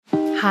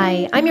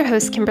Hi, I'm your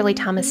host, Kimberly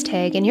Thomas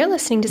Tigg, and you're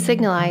listening to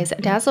Signalize,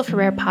 a Dazzle for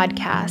Rare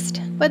podcast.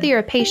 Whether you're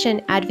a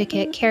patient,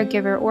 advocate,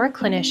 caregiver, or a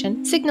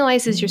clinician,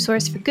 Signalize is your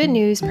source for good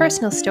news,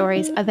 personal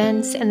stories,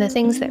 events, and the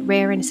things that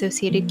rare and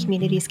associated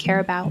communities care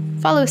about.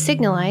 Follow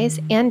Signalize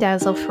and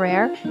Dazzle for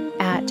Rare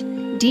at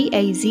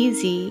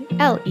DAZZLE4RARE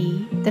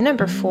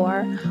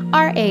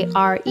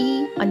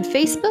on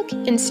Facebook,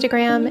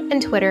 Instagram,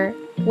 and Twitter,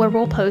 where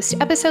we'll post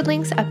episode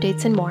links,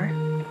 updates, and more.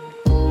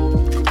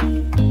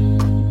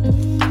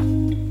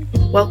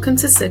 Welcome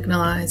to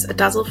Signalize, a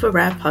Dazzle for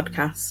Rare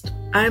podcast.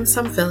 I am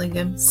Sam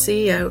Fillingham,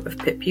 CEO of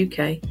PIP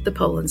UK, the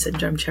Poland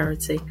Syndrome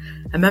charity,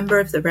 a member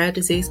of the rare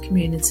disease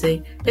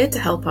community, here to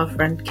help our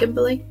friend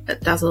Kimberly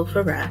at Dazzle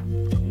for Rare.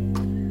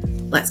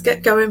 Let's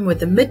get going with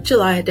the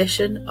mid-July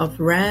edition of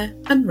Rare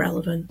and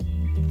Relevant.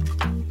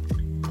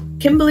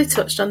 Kimberly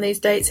touched on these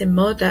dates in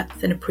more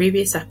depth in a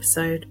previous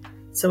episode,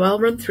 so I'll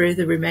run through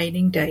the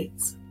remaining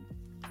dates.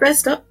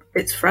 First up,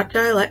 it's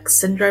Fragile X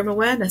Syndrome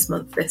Awareness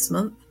Month this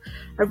month,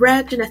 a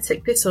rare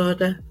genetic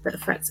disorder that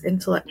affects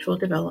intellectual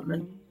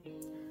development.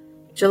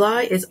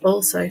 July is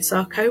also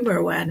Sarcoma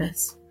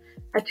Awareness,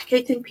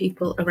 educating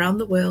people around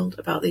the world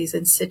about these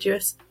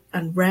insidious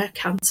and rare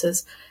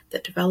cancers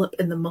that develop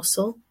in the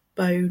muscle,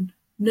 bone,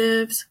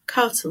 nerves,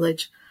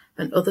 cartilage,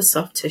 and other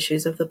soft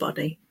tissues of the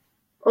body.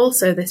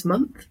 Also this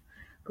month,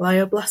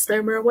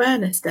 Glioblastoma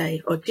Awareness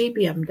Day, or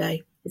GBM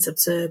Day, is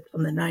observed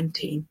on the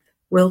 19th,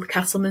 World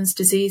Castleman's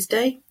Disease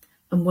Day,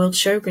 and World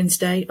Sjogren's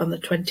Day on the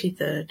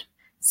 23rd.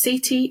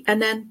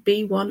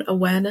 CTNNB1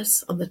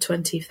 Awareness on the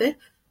 25th,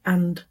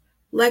 and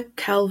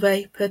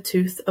Legg-Calvé per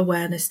Tooth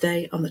Awareness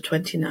Day on the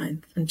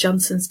 29th, and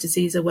Johnson's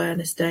Disease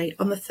Awareness Day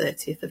on the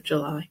 30th of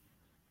July.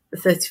 The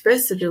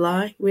 31st of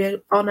July, we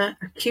honour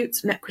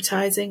Acute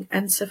Necrotizing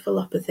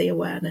Encephalopathy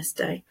Awareness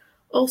Day,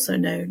 also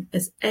known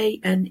as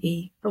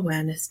ANE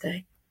Awareness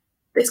Day.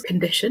 This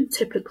condition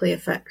typically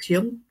affects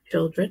young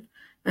children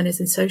and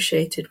is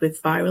associated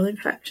with viral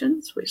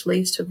infections, which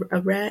leads to a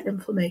rare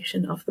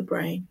inflammation of the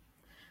brain.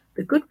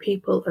 The good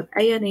people of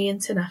ANE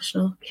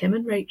International, Kim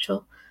and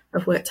Rachel,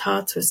 have worked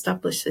hard to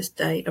establish this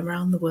day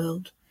around the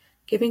world,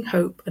 giving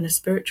hope and a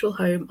spiritual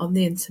home on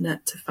the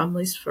internet to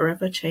families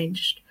forever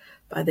changed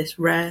by this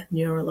rare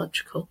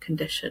neurological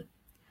condition.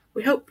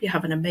 We hope you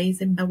have an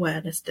amazing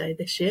Awareness Day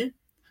this year.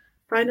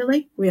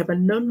 Finally, we have a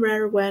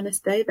non-rare Awareness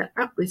Day that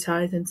aptly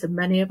ties into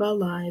many of our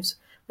lives,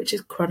 which is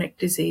Chronic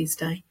Disease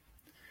Day.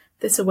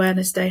 This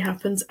Awareness Day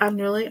happens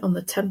annually on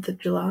the 10th of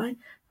July,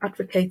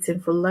 advocating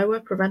for lower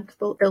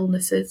preventable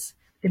illnesses,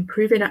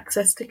 improving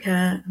access to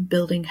care, and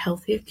building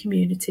healthier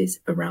communities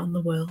around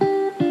the world.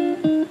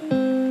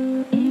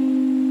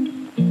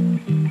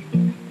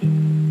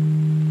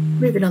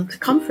 Moving on to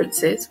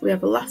conferences, we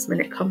have a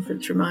last-minute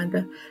conference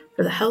reminder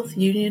for the Health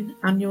Union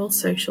Annual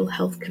Social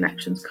Health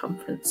Connections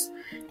Conference.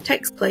 It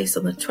takes place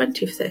on the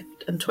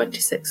 25th and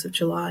 26th of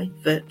July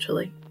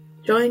virtually.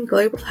 Join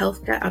global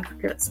healthcare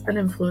advocates and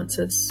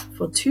influencers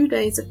for 2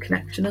 days of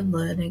connection and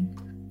learning.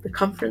 The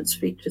conference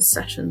features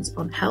sessions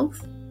on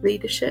health,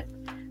 leadership,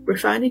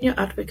 refining your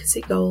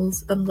advocacy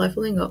goals, and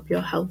levelling up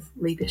your health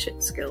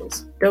leadership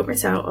skills. Don't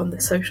miss out on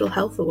the Social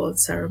Health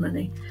Awards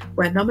ceremony,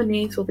 where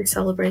nominees will be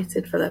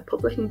celebrated for their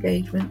public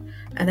engagement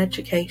and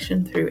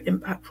education through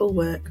impactful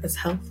work as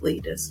health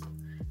leaders.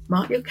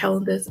 Mark your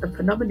calendars, and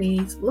for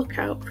nominees, look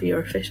out for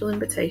your official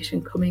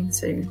invitation coming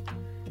soon.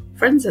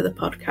 Friends of the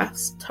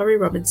podcast, Tori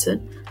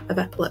Robinson of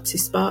Epilepsy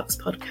Sparks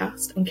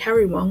podcast and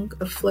Kerry Wong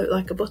of Float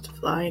Like a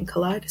Butterfly and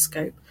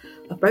Kaleidoscope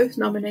are both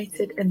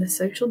nominated in the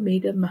Social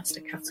Media Master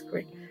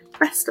category.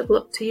 Best of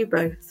luck to you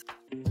both.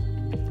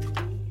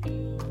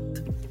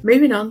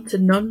 Moving on to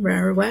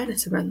non-rare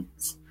awareness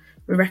events,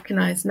 we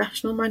recognise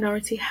National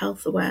Minority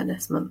Health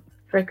Awareness Month,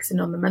 focusing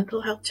on the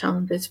mental health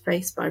challenges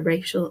faced by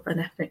racial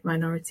and ethnic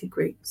minority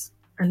groups.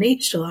 And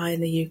each July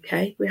in the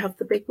UK, we have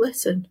the Big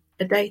Listen,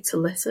 a day to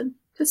listen,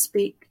 to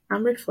speak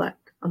and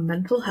reflect on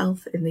mental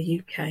health in the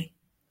UK.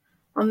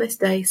 On this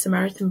day,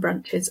 Samaritan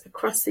branches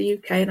across the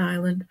UK and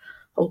Ireland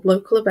hold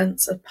local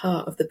events as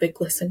part of the Big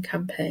Listen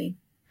campaign,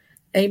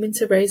 aiming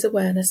to raise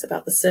awareness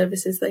about the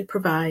services they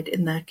provide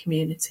in their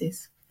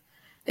communities.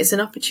 It's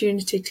an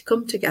opportunity to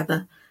come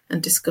together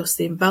and discuss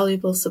the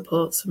invaluable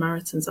support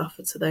Samaritans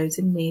offer to those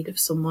in need of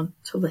someone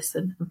to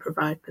listen and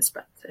provide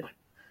perspective.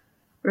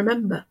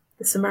 Remember,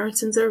 the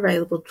Samaritans are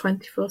available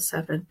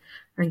 24/7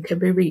 and can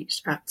be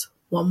reached at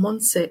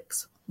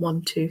 116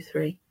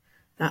 123.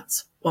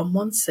 That's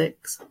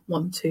 116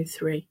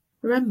 123.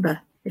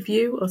 Remember, if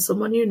you or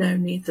someone you know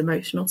needs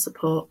emotional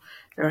support,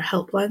 there are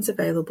helplines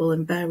available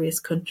in various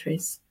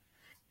countries.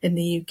 In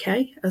the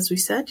UK, as we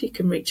said, you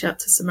can reach out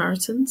to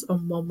Samaritans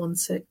on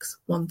 116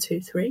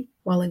 123,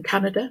 while in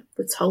Canada,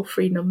 the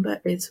toll-free number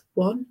is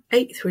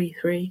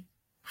 1-833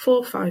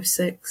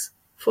 456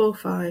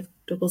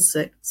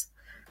 4566.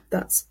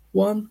 That's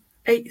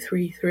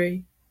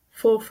 1-833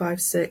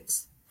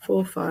 456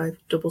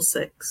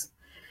 4566.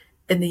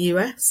 In the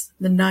US,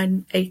 the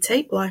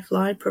 988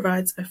 Lifeline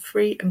provides a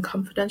free and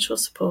confidential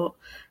support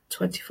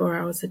 24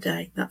 hours a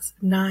day. That's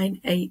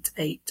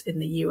 988 in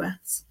the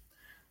US.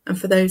 And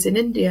for those in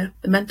India,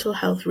 the Mental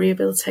Health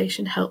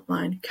Rehabilitation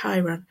Helpline,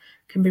 Kairan,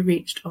 can be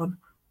reached on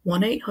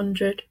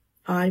 1800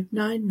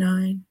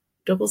 599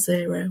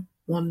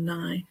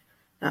 0019.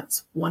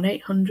 That's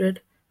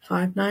 1800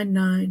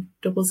 599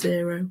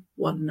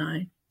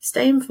 0019.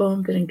 Stay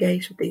informed and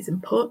engaged with these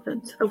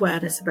important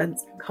awareness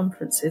events and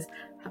conferences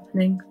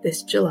happening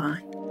this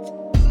July.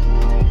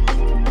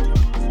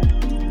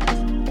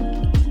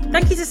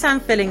 Thank you to Sam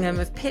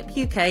Fillingham of PIP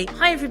UK.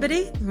 Hi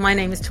everybody, my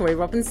name is Tori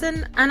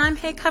Robinson and I'm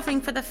here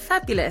covering for the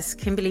fabulous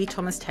Kimberly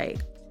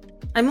Thomas-Tague.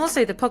 I'm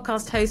also the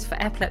podcast host for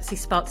Epilepsy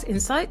Sparks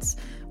Insights,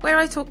 where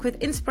I talk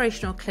with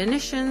inspirational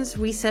clinicians,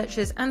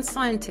 researchers and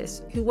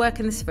scientists who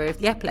work in the sphere of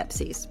the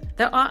epilepsies.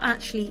 There are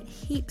actually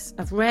heaps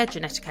of rare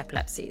genetic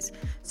epilepsies,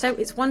 so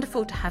it's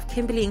wonderful to have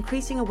Kimberly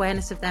increasing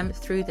awareness of them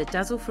through the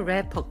Dazzle for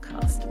Rare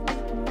podcast.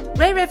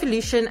 Rare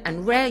Revolution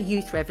and Rare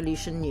Youth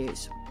Revolution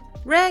news.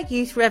 Rare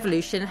Youth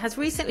Revolution has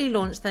recently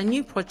launched their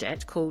new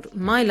project called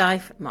My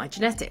Life, My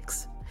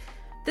Genetics.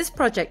 This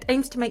project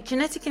aims to make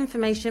genetic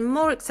information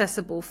more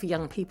accessible for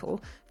young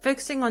people,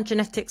 focusing on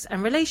genetics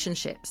and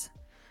relationships.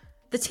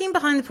 The team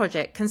behind the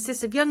project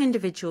consists of young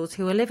individuals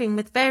who are living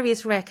with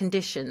various rare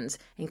conditions,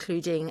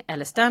 including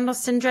Ehlers-Danlos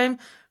syndrome,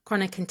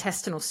 chronic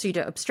intestinal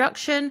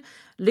pseudo-obstruction,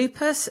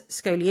 lupus,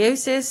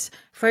 scoliosis,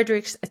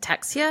 Friedreich's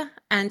ataxia,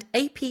 and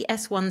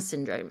APS1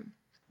 syndrome.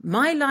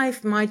 My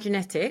Life, My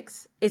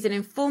Genetics is an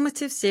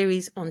informative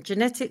series on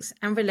genetics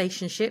and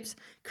relationships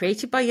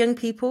created by young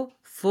people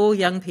for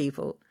young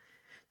people.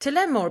 To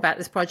learn more about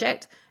this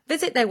project,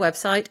 visit their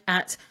website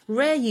at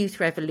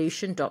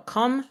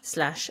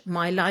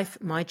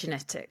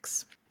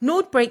rareyouthrevolution.com/mylifemygenetics.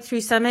 Nord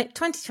Breakthrough Summit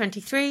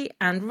 2023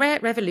 and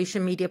Rare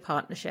Revolution Media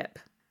Partnership.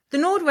 The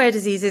Nord Rare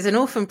Diseases and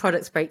Orphan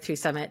Products Breakthrough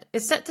Summit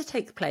is set to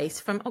take place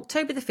from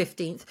October the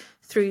 15th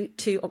through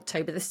to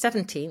October the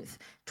 17th,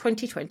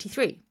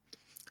 2023.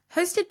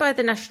 Hosted by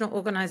the National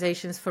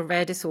Organisations for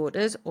Rare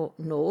Disorders, or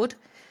NORD,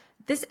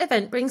 this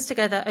event brings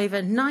together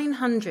over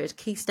 900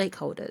 key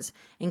stakeholders,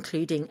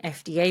 including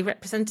FDA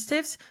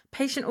representatives,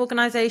 patient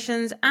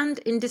organisations and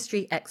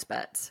industry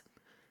experts.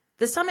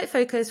 The summit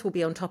focus will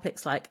be on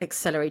topics like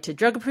accelerated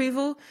drug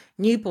approval,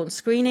 newborn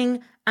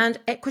screening and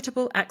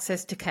equitable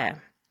access to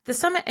care. The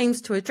summit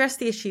aims to address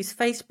the issues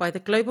faced by the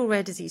global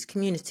rare disease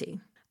community.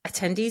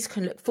 Attendees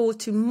can look forward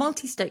to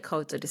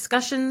multi-stakeholder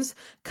discussions,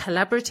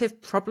 collaborative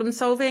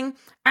problem-solving,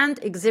 and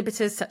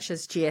exhibitors such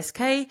as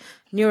GSK,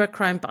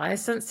 Neurocrine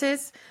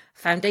Biosciences,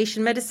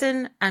 Foundation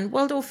Medicine, and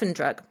World Orphan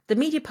Drug. The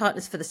media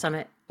partners for the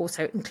summit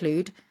also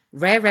include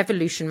Rare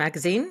Revolution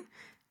magazine,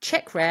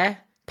 Check Rare,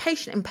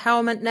 Patient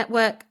Empowerment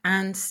Network,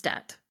 and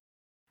STAT.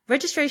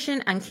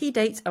 Registration and key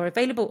dates are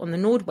available on the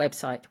Nord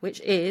website, which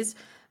is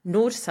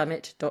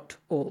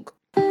nordsummit.org.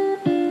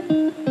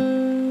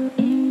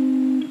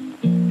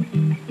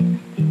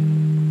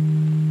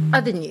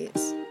 Other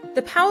news.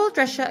 The Powell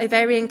Drescher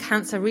Ovarian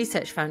Cancer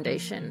Research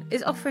Foundation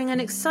is offering an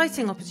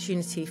exciting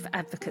opportunity for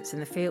advocates in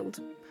the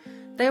field.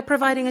 They are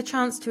providing a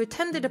chance to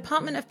attend the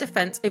Department of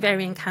Defense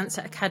Ovarian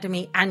Cancer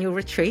Academy annual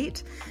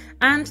retreat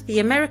and the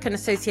American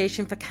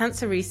Association for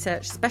Cancer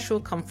Research Special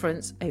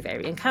Conference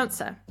Ovarian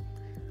Cancer.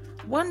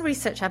 One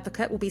research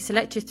advocate will be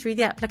selected through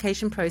the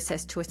application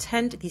process to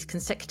attend these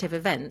consecutive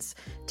events,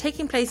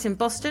 taking place in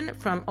Boston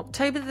from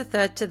October the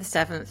 3rd to the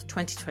 7th,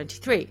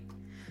 2023.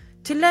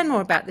 To learn more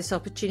about this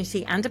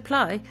opportunity and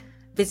apply,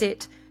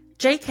 visit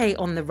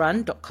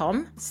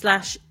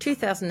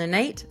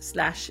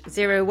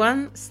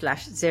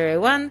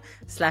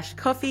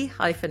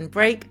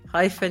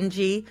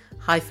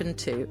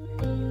jkontheRun.com/2008/01/coffee-break-G-2.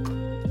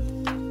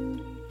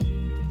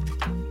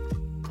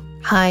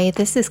 Hi,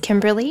 this is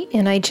Kimberly,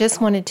 and I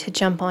just wanted to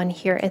jump on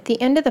here at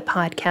the end of the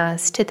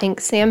podcast to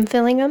thank Sam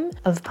Fillingham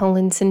of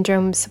Poland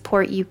Syndrome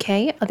Support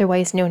UK,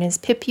 otherwise known as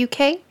PIP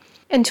UK,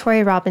 and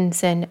Tori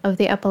Robinson of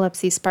the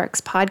Epilepsy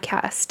Sparks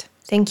podcast.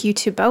 Thank you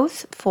to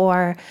both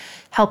for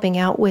helping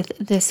out with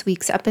this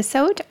week's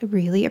episode. I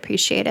really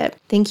appreciate it.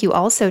 Thank you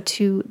also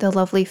to the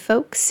lovely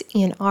folks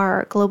in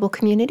our global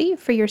community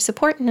for your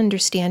support and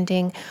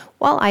understanding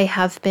while I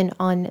have been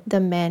on the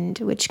mend,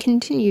 which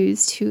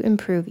continues to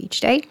improve each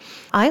day.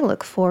 I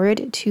look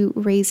forward to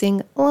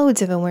raising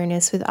loads of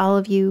awareness with all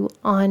of you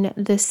on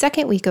the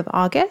second week of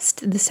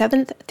August, the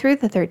 7th through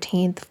the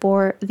 13th,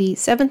 for the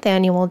 7th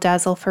annual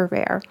Dazzle for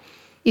Rare.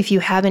 If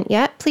you haven't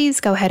yet, please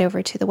go head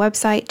over to the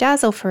website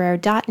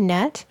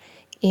dazzleforrare.net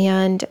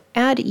and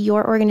add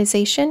your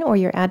organization or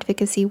your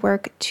advocacy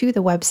work to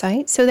the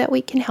website so that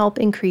we can help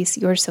increase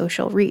your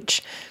social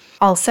reach.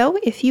 Also,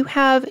 if you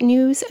have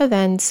news,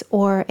 events,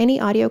 or any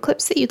audio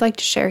clips that you'd like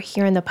to share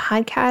here in the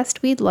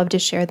podcast, we'd love to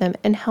share them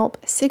and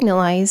help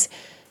signalize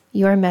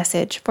your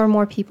message for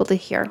more people to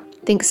hear.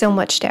 Thanks so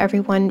much to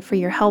everyone for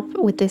your help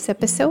with this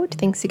episode.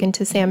 Thanks again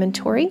to Sam and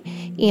Tori,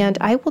 and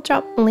I will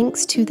drop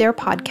links to their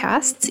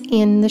podcasts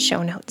in the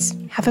show notes.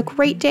 Have a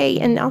great day,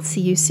 and I'll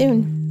see you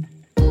soon.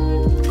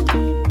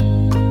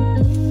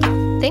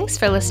 Thanks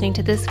for listening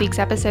to this week's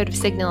episode of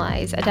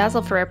Signalize, a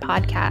Dazzle for Rare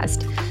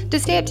podcast. To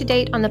stay up to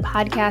date on the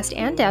podcast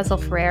and Dazzle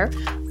for Rare,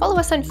 follow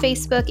us on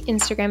Facebook,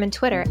 Instagram, and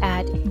Twitter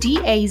at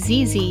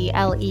DAZZLE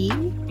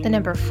the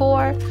number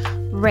 4,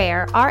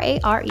 RARE,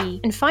 R-A-R-E.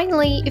 And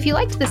finally, if you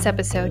liked this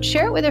episode,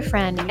 share it with a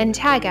friend and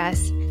tag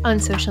us on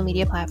social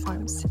media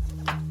platforms.